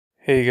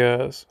Hey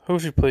guys,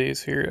 Hoshi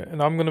Plays here,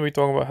 and I'm going to be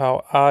talking about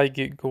how I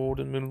get gold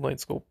in Moonlight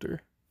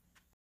Sculptor.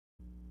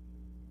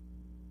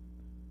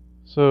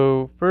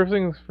 So, first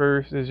things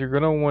first is you're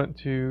going to want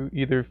to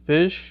either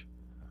fish,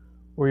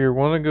 or you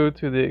want to go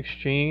to the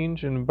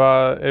exchange and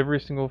buy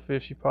every single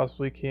fish you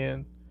possibly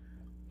can.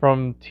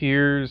 From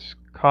tiers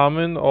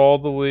common all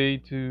the way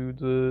to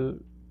the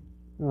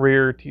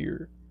rare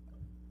tier.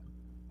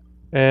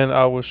 And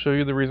I will show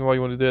you the reason why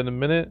you want to do that in a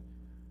minute.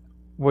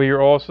 What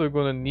you're also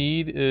going to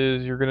need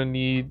is you're going to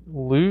need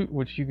loot,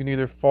 which you can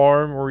either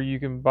farm or you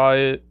can buy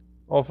it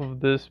off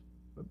of this,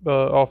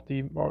 off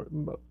the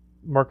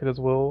market as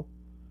well.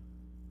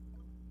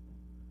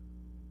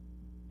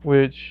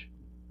 Which,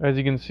 as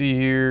you can see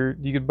here,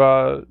 you could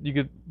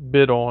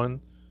bid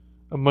on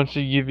a bunch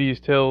of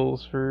Yivi's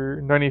tails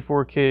for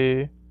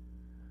 94k.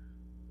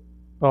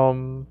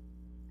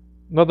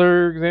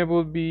 Another example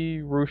would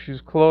be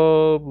Roshu's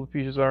Club,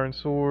 Lapicia's Iron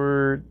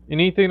Sword,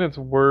 anything that's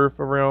worth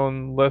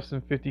around less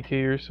than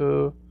 50k or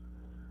so,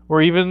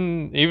 or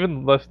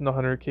even less than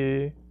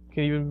 100k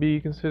can even be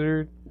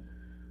considered.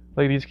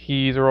 Like these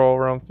keys are all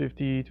around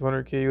 50 to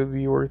 100k would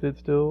be worth it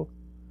still.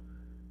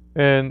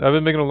 And I've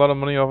been making a lot of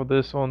money off of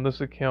this on this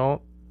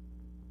account.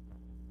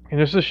 And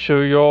just to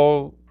show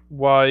y'all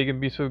why it can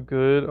be so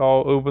good,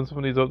 I'll open some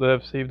of these up that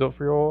I've saved up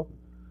for y'all.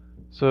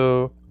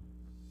 So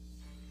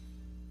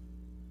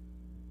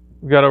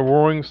we got a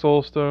Roaring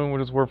Soulstone,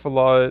 which is worth a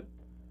lot.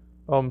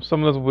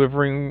 Some of those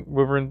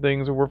wyvern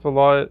things are worth a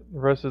lot. The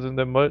rest isn't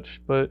that much,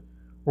 but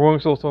Roaring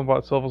Soulstone by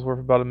itself is worth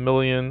about 1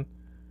 million.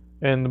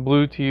 And the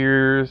blue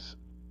tiers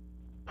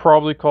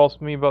probably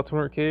cost me about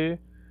 200k.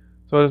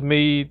 So I just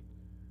made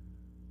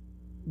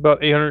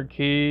about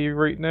 800k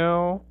right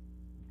now.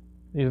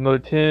 Need another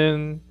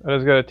 10. I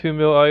just got a 2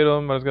 mil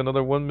item. I just got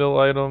another 1 mil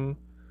item.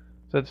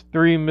 So that's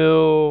 3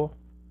 mil.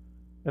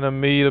 And I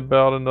made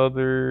about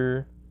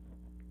another,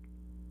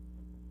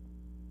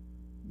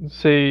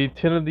 say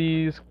 10 of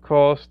these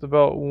cost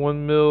about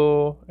 1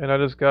 mil. And I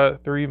just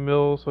got 3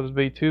 mil. So I just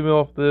made 2 mil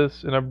off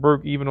this. And I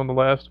broke even on the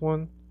last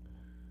one.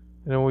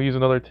 And then we'll use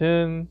another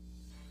 10.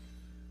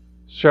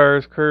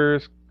 Shire's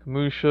Curse,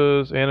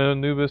 Kamusha's, and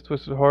Anubis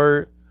Twisted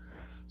Heart.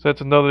 So that's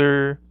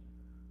another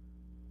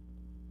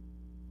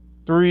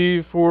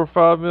 3, 4,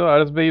 5 mil.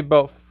 I've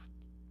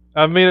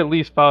made at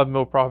least 5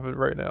 mil profit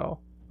right now.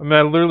 I mean,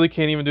 I literally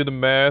can't even do the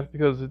math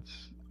because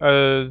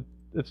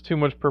it's too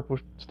much purple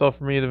stuff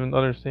for me to even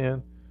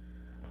understand.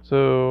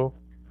 So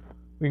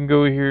we can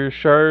go here.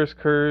 Shire's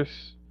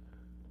Curse.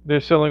 They're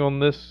selling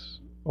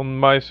on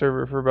my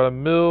server for about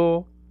 1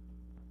 mil.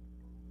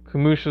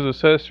 Kamusha's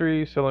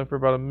Accessory selling for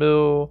about 1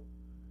 mil.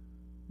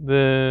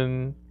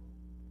 Then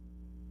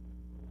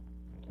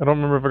I don't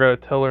remember if I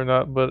got a tell or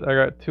not, but I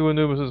got 2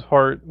 Anubis'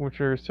 Heart,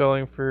 which are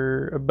selling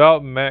for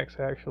about max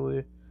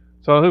actually.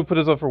 So I don't know who put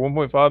this up for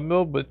 1.5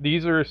 mil, but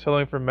these are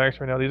selling for max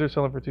right now. These are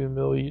selling for 2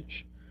 mil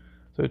each.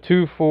 So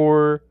 2,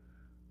 4,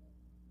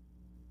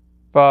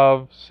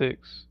 5,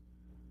 6.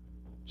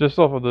 Just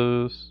off of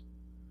those.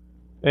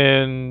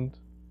 And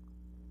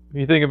if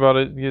you think about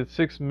it, you get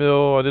 6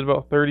 mil. I did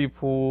about 30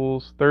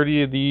 pools.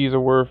 30 of these are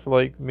worth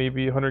like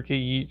maybe 100k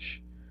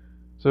each.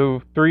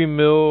 So 3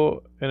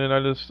 mil, and then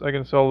I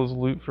can sell this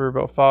loot for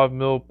about 5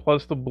 mil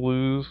plus the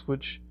blues,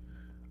 which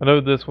I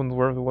know this one's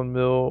worth 1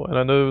 mil, and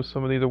I know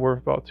some of these are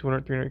worth about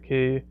 200,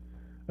 300k.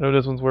 I know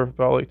this one's worth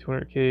about like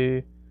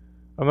 200k.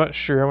 I'm not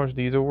sure how much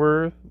these are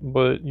worth,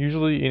 but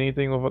usually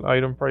anything with an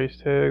item price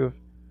tag of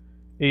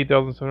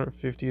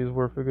 8,750 is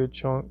worth a good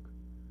chunk.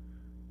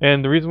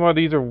 And the reason why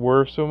these are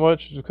worth so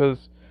much is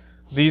because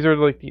these are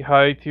like the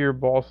high tier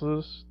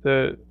bosses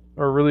that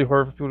are really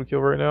hard for people to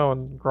kill right now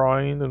and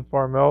grind and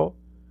farm out.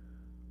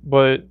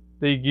 But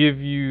they give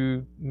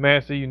you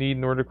mats that you need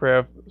in order to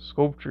craft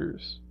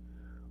sculptures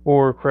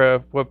or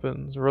craft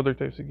weapons or other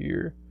types of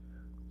gear.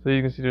 So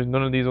you can see there's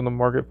none of these on the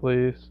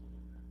marketplace.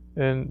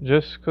 And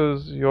just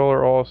because y'all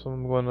are awesome,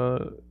 I'm going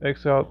to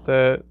X out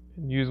that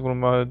and use one of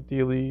my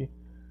daily,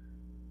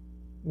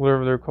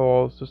 whatever they're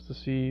called, just to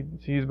see.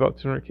 These about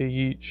 200k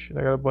each. And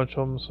I got a bunch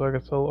of them, so I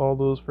can sell all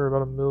those for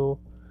about 1 mil.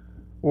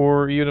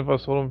 Or even if I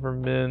sold them for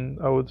min,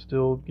 I would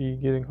still be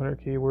getting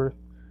 100k worth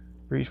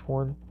for each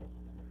one.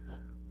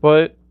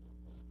 But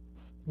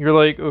you're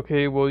like,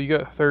 okay, well, you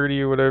got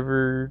 30 or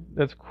whatever,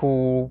 that's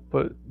cool,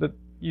 but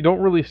you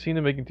don't really seem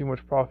to making too much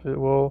profit.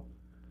 Well,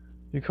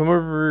 I come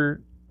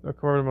over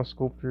to my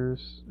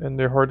sculptures, and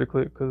they're hard to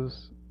click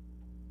because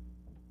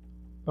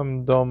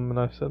I'm dumb and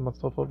I set my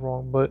stuff up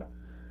wrong. But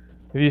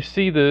if you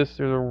see this,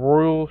 there's a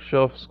Royal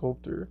Shelf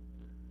Sculptor.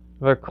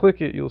 If I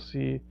click it, you'll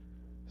see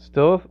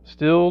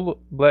Steel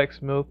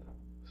Blacksmith,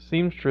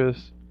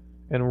 Seamstress,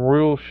 and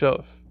Royal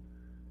Shelf.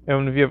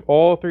 And if you have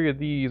all 3 of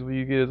these, what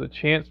you get is a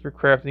chance for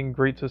crafting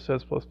great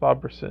success plus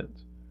 5%.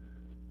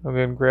 I'm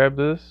going to grab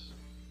this.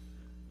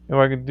 And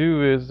what I can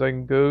do is I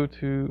can go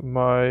to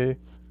my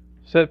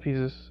set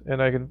pieces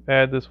and I can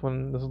add this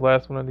one, this is the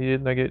last one I needed,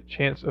 and I get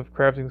chance of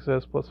crafting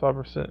success plus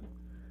 5%.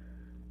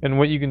 And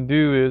what you can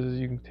do is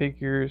you can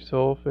take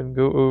yourself and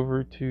go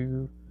over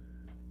to,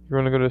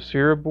 you're going to go to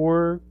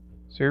Cereborg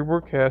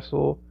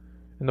Castle,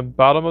 In the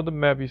bottom of the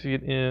map, you see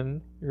an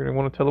inn. You're going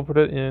to want to teleport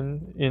that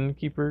in.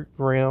 Innkeeper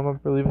Graham, I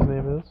believe his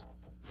name is.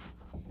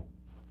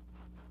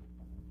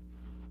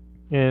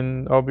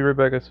 And I'll be right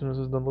back as soon as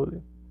it's done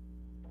loading.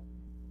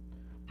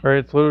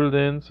 Alright, it's loaded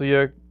in. So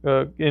yeah,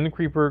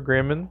 Innkeeper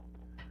Graham. And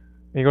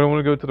you're going to want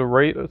to go to the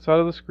right side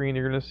of the screen.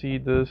 You're going to see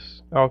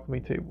this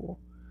alchemy table.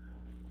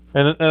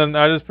 And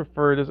I just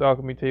prefer this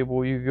alchemy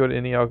table. You can go to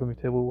any alchemy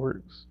table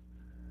works.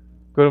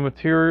 Go to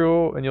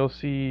material and you'll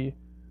see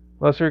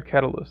lesser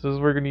catalyst. This is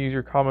where you're going to use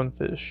your common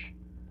fish.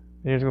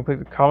 And you're just going to click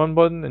the common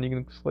button and you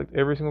can select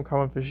every single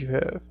common fish you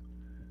have.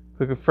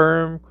 Click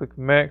confirm, click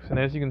max, and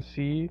as you can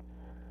see,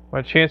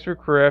 my chance for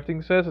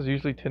crafting sets is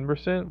usually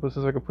 10%, but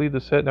since I completed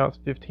the set, now it's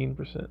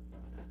 15%.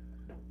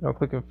 Now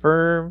click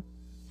confirm,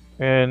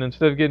 and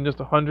instead of getting just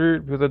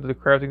 100, because I did the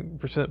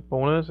crafting percent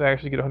bonus, I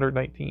actually get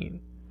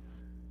 119.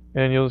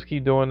 And you'll just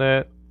keep doing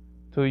that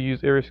until you use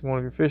every single one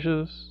of your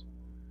fishes.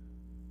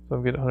 So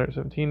I'm getting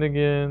 117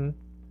 again.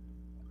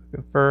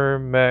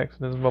 Confirm, max,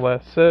 and this is my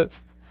last set.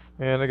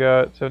 And I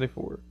got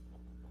 74.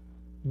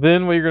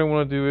 Then what you're going to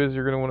want to do is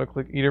you're going to want to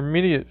click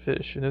intermediate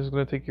fish, and this is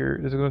going to take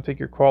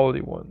your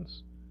quality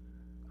ones.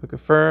 Click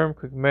confirm,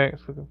 click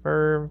max, click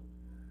confirm.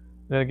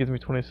 And then it gives me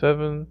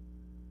 27.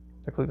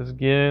 I click this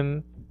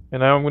again,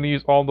 and now I'm going to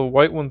use all the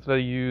white ones that I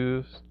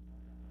used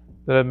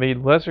that I made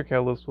lesser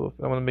catalysts with.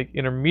 I'm going to make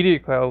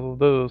intermediate clouds with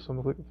those. So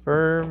I'm going to click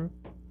confirm.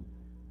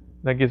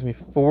 And that gives me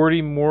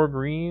 40 more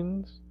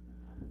greens.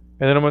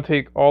 And then I'm going to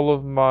take all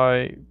of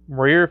my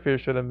rare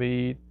fish that I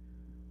made,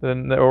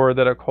 or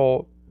that I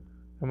caught.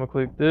 I'm going to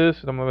click this,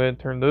 and I'm going to go ahead and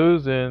turn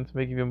those in to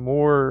make even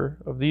more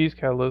of these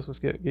catalysts,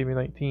 which gave me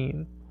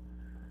 19.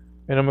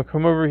 And I'm going to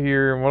come over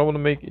here, and what I want to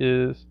make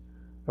is,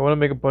 I want to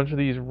make a bunch of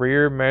these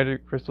rare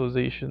magic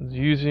crystallizations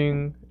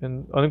using,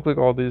 and unclick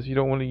all these, you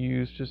don't want to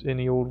use just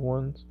any old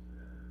ones.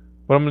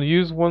 But I'm going to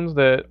use ones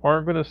that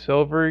aren't going to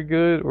sell very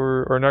good,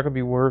 or are not going to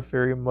be worth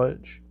very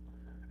much.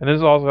 And this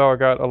is also how I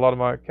got a lot of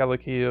my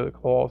Calicia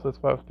claws. That's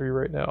 5-3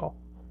 right now.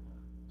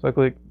 So I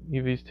click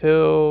Eevee's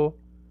tail.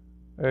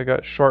 I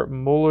got sharp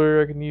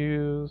molar I can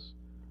use.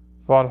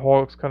 Von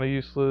Hawk's kind of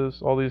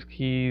useless. All these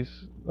keys,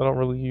 I don't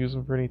really use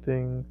them for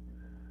anything.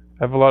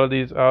 I have a lot of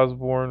these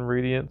Osborne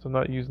Radiants. I'm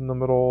not using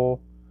them at all.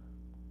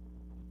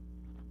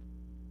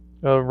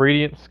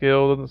 Radiant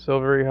Scale doesn't sell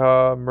very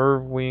high.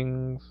 Merv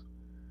Wings.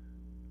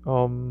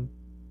 What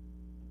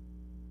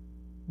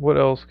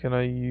else can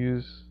I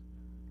use?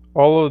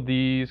 All of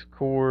these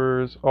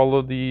cores, all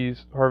of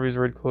these Harvey's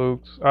Red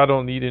Cloaks. I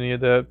don't need any of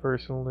that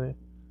personally.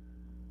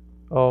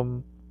 I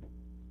don't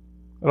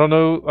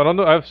know.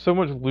 I have so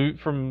much loot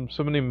from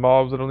so many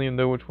mobs I don't even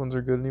know which ones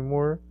are good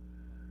anymore.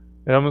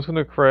 And I'm just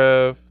gonna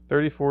craft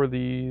 34 of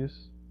these.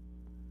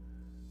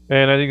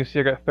 And as you can see,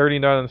 I got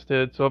 39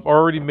 instead. So I've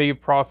already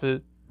made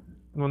profit.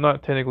 Well,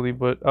 not technically,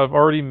 but I've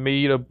already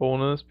made a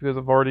bonus because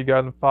I've already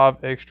gotten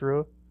 5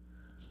 extra.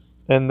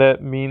 And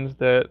that means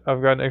that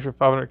I've got an extra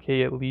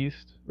 500k at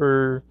least.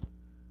 Or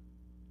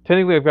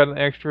technically I've got an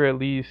extra at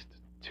least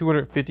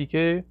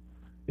 250k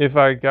if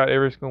I got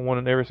every single one,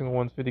 and every single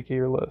one's 50k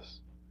or less.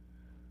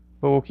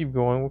 But we'll keep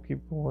going, I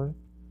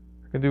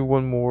can do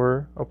one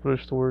more. I'll put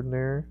a sword in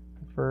there.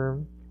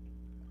 Confirm.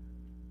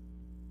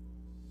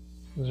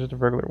 This is just a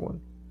regular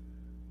one.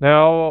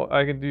 Now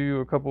I can do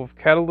a couple of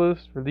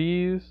catalysts for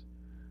these.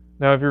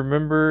 Now if you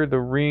remember, the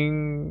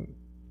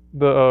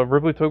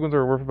Ripley tokens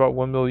are worth about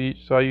 1 mil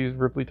each, so I use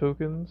Ripley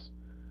tokens.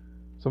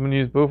 So I'm going to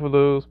use both of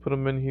those, put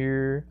them in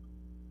here.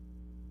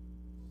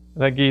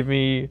 And that gave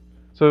me...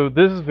 So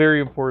this is very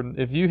important.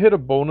 If you hit a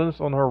bonus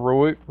on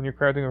heroic, when you're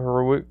crafting a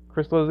heroic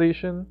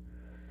crystallization,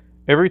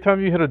 every time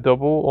you hit a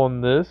double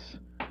on this,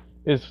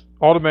 it's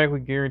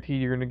automatically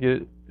guaranteed you're going to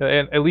get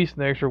at least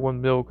an extra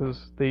 1 mil,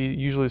 because they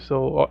usually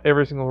sell,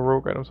 every single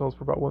heroic item sells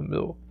for about 1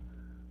 mil.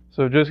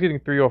 So just getting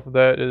 3 off of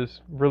that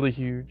is really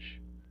huge.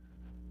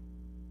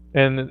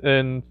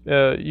 And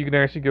you can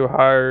actually go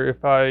higher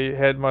if I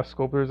had my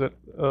sculptors at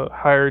a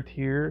higher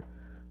tier.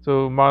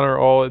 So mine are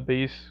all at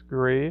base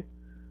gray,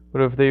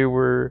 but if they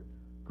were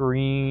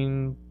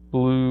green,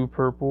 blue,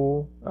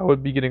 purple, I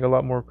would be getting a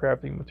lot more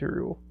crafting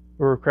material,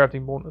 or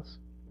crafting bonus.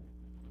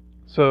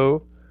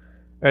 So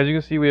as you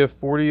can see, we have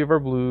 40 of our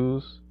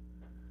blues,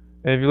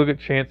 and if you look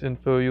at chance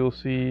info, you'll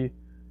see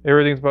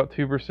everything's about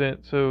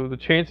 2%. So the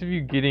chance of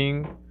you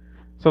getting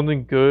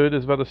something good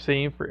is about the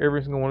same for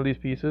every single one of these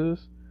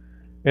pieces.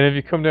 And if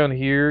you come down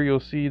here, you'll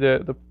see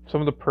that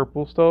some of the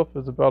purple stuff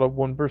is about a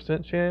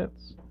 1%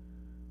 chance,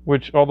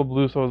 which all the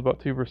blue stuff is about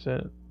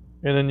 2%.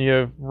 And then you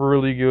have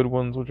really good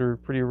ones, which are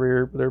pretty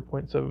rare, but they're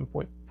 0.7,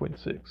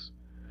 0.6.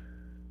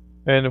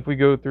 And if we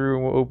go through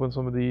and we'll open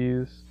some of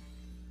these,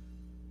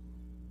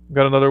 we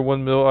got another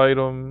 1 mil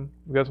item,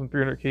 we got some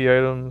 300k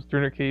items,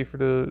 300k for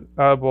the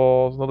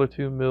eyeballs, another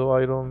 2 mil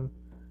item,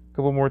 a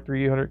couple more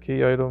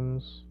 300k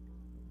items.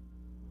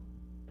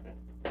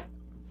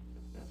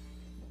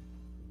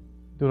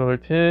 Do another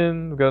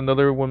 10. We got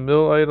another 1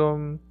 mil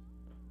item.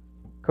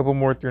 A couple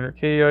more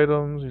 300k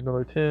items. There's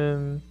another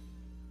 10.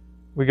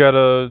 We got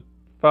a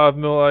 5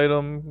 mil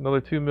item. Another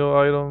 2 mil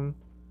item.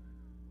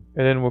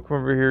 And then we'll come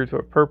over here to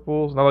our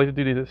purples. And I like to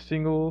do these as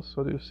singles.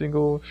 So I'll do a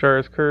single.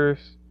 Shire's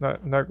Curse.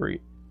 Not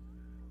great.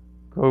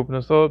 Go open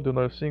this up. Do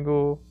another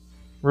single.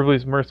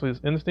 Ripley's Merciless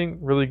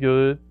Instinct. Really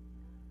good.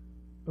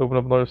 Open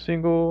up another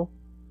single.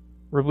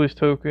 Ripley's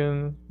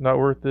Token. Not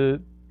worth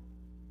it.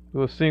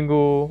 Do a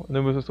single.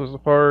 Anubis Twisted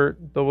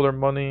Heart. Double their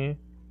money.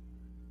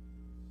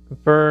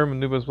 Confirm.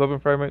 Anubis Weapon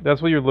Fragment.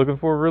 That's what you're looking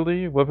for,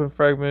 really. Weapon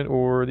Fragment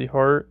or the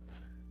Heart.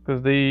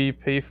 Because they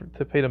pay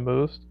the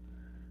most.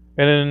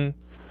 And then,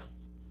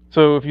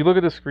 so if you look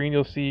at the screen,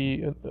 you'll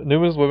see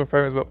Anubis Weapon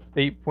Fragment is about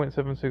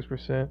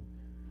 8.76%.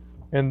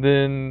 And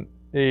then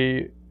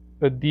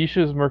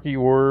Adisha's Murky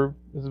Orb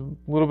is a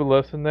little bit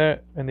less than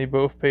that. And they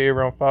both pay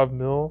around 5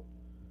 mil.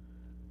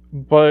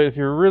 But if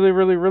you're really,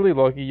 really, really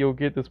lucky, you'll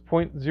get this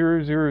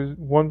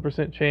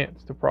 0.001%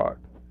 chance to proc.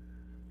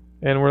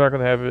 And we're not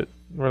going to have it.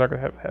 We're not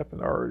going to have it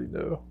happen. I already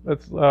know.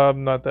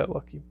 I'm not that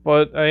lucky.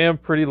 But I am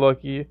pretty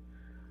lucky.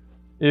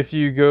 If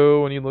you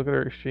go and you look at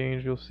our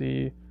exchange, you'll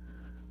see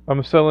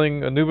I'm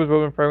selling Anubis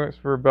Weapon Fragments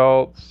for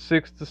about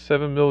 6 to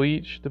 7 mil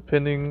each,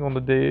 depending on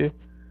the day.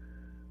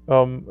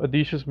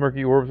 Adisha's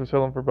Murky Orbs are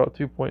selling for about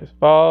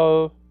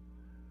 2.5.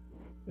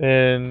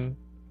 And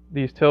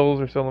these tails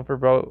are selling for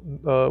about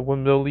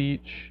 1 mil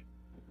each.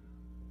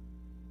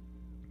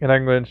 And I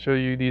can go ahead and show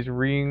you these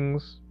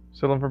rings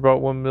selling for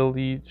about 1 mil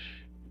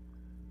each.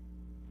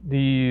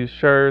 These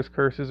Shire's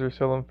Curses are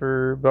selling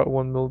for about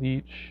 1 mil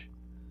each.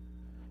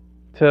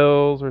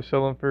 Tails are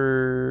selling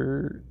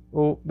for,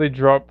 well, they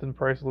dropped in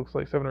price, it looks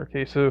like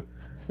 700k. So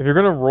if you're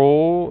gonna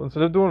roll,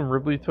 instead of doing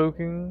Ripley's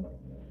tokens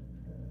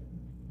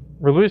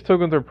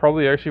are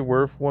probably actually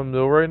worth 1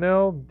 mil right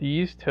now.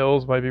 These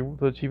tails might be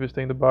the cheapest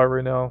thing to buy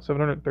right now,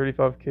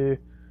 735k.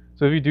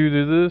 So if you do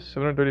this,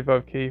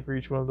 735k for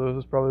each one of those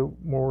is probably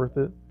more worth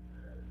it.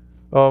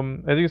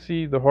 As you can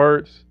see, the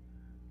hearts,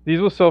 these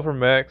will sell for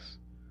max.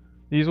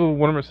 These will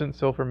 100%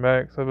 sell for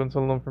max. I've been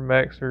selling them for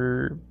max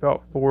for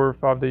about 4 or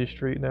 5 days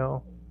straight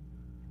now.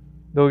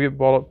 They'll get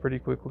bought up pretty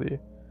quickly.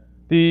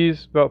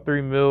 These, about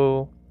 3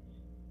 mil.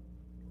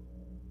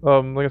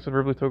 Like I said,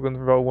 Ripley tokens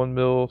are about 1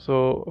 mil.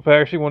 So if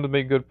I actually wanted to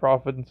make good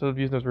profit, instead of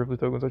using those Ripley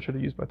tokens, I should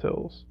have used my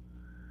tails.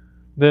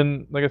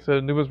 Then, like I said,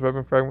 Anubis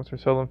Weapon Fragments are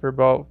selling for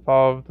about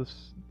 5 to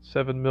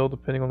 7 mil,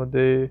 depending on the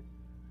day.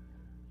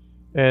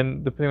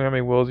 And depending on how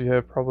many wells you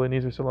have, probably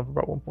these are selling for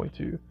about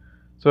 1.2.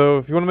 So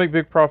if you want to make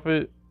big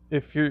profit,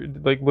 if you're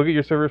like, look at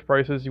your service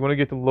prices, you want to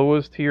get the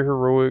lowest tier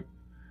heroic.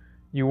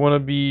 You want to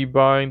be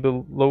buying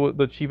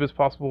the cheapest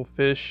possible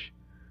fish.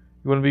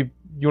 You want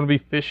to be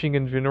fishing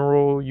in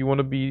general. You want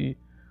to be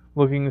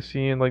looking and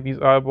seeing like these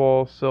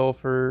eyeballs sell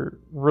for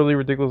really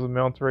ridiculous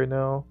amounts right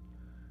now.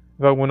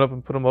 If I went up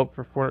and put them up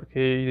for 400k,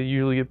 they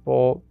usually get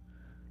bought.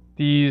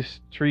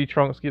 These tree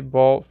trunks get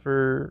bought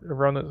for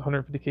around the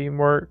 150k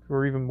mark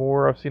or even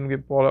more. I've seen them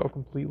get bought out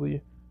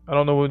completely. I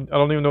don't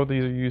even know what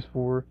these are used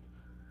for.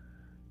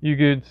 You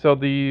could sell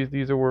these.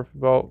 These are worth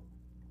about,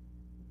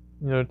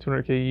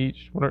 200k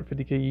each,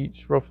 150k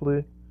each,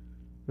 roughly.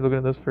 You're looking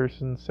at this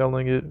person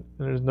selling it, and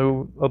there's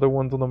no other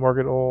ones on the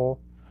market at all.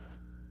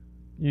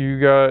 You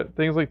got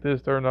things like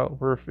this that are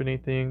not worth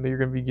anything that you're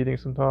going to be getting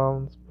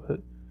sometimes.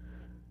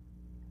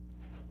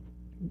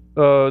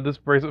 But this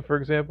bracelet, for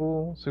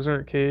example,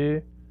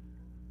 600k.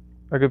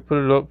 I could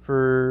put it up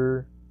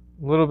for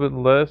a little bit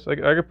less. I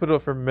could put it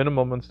up for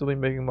minimum and still be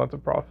making lots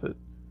of profit.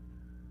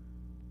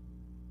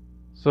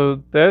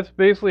 So that's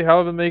basically how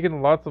I've been making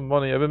lots of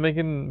money. I've been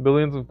making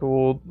millions of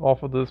gold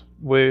off of this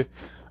way.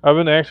 I've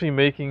been actually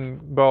making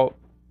about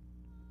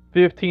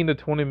 15 to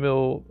 20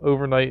 mil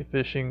overnight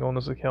fishing on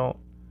this account.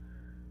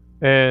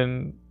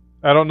 And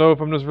I don't know if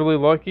I'm just really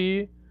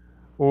lucky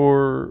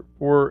or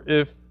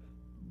if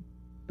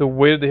the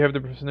way that they have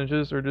the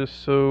percentages are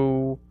just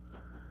so...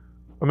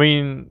 I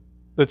mean,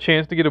 the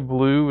chance to get a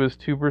blue is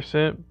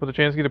 2%, but the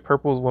chance to get a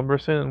purple is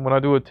 1%. And when I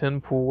do a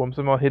 10 pool, I'm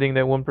somehow hitting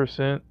that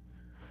 1%.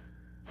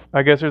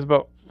 I guess there's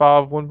about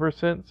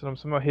 1%, so I'm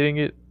somehow hitting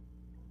it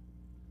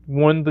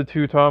 1 to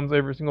 2 times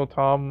every single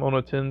time on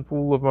a 10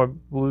 pool of my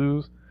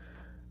blues.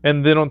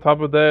 And then on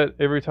top of that,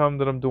 every time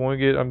that I'm doing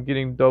it, I'm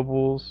getting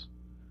doubles.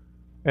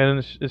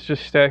 And it's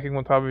just stacking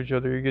on top of each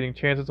other. You're getting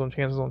chances on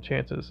chances on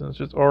chances. And it's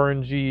just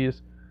RNG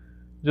is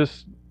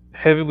just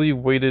heavily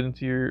weighted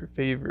into your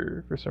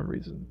favor for some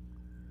reason.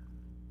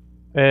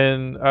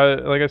 And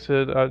like I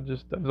said, I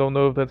don't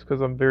know if that's because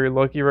I'm very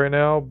lucky right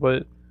now,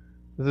 but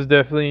this is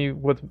definitely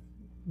what's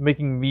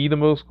making me the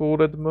most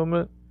gold at the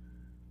moment,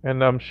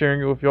 and I'm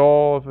sharing it with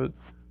y'all.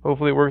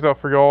 Hopefully it works out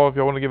for y'all if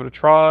y'all want to give it a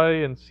try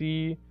and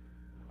see.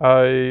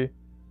 I'm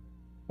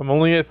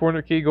only at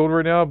 400k gold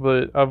right now,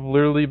 but I've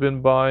literally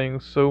been buying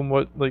so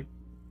much. Like,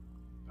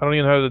 I don't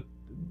even know how to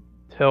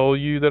tell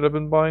you that I've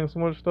been buying so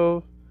much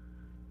stuff,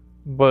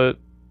 but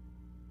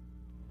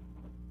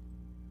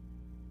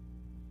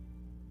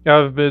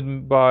I've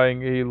been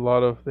buying a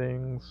lot of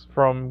things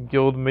from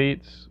guild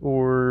mates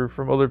or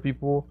from other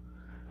people,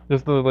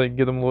 just to like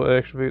get them a little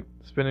extra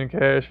spending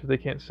cash if they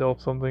can't sell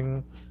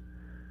something.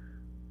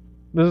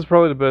 This is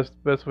probably the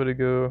best way to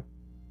go.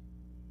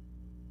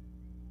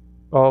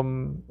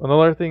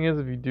 Another thing is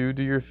if you do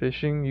your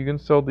fishing, you can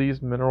sell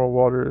these mineral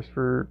waters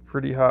for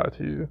pretty high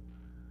too.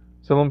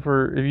 Sell them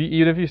for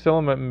even if you sell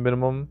them at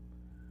minimum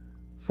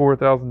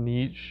 4,000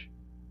 each.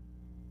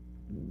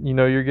 You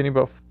know you're getting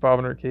about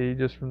 500k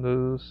just from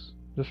those,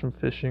 just from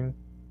fishing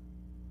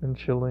and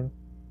chilling.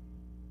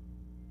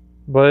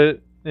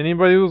 But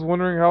anybody who's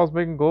wondering how I was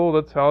making gold,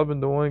 that's how I've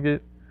been doing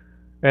it.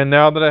 And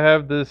now that I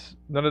have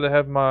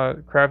my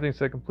crafting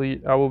set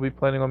complete, I will be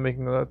planning on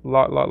making a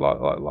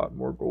lot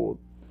more gold.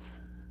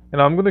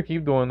 And I'm gonna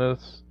keep doing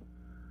this.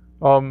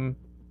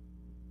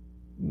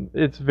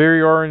 It's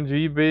very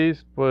RNG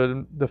based, but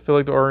I feel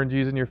like the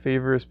RNG is in your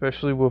favor,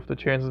 especially with the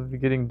chances of you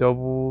getting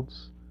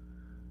doubles.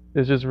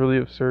 It's just really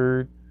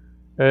absurd.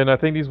 And I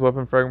think these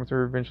weapon fragments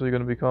are eventually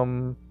going to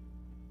become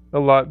a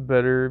lot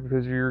better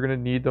because you're going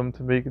to need them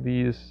to make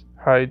these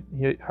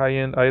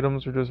high-end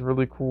items or just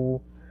really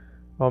cool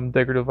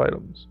decorative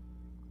items.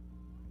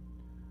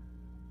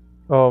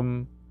 But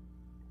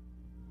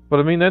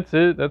I mean that's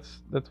it.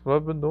 That's what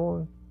I've been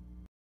doing.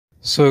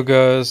 So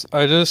guys,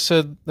 I just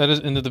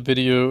ended the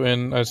video,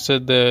 and I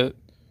said that,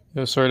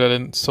 sorry that I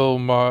didn't sell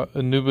my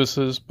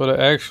Anubises, but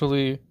I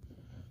actually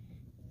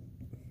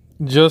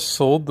just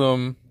sold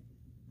them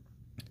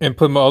and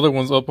put my other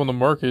ones up on the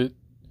market.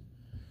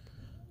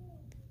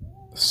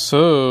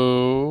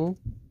 So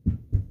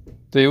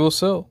they will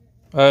sell.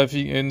 As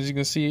you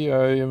can see,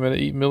 I am at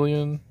 8.8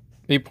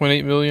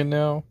 million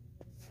now.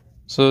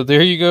 So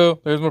there you go.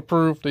 There's my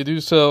proof. They do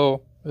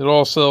sell. It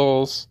all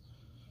sells.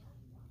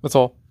 That's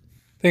all.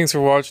 Thanks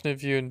for watching.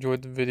 If you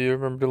enjoyed the video,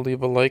 remember to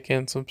leave a like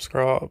and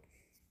subscribe.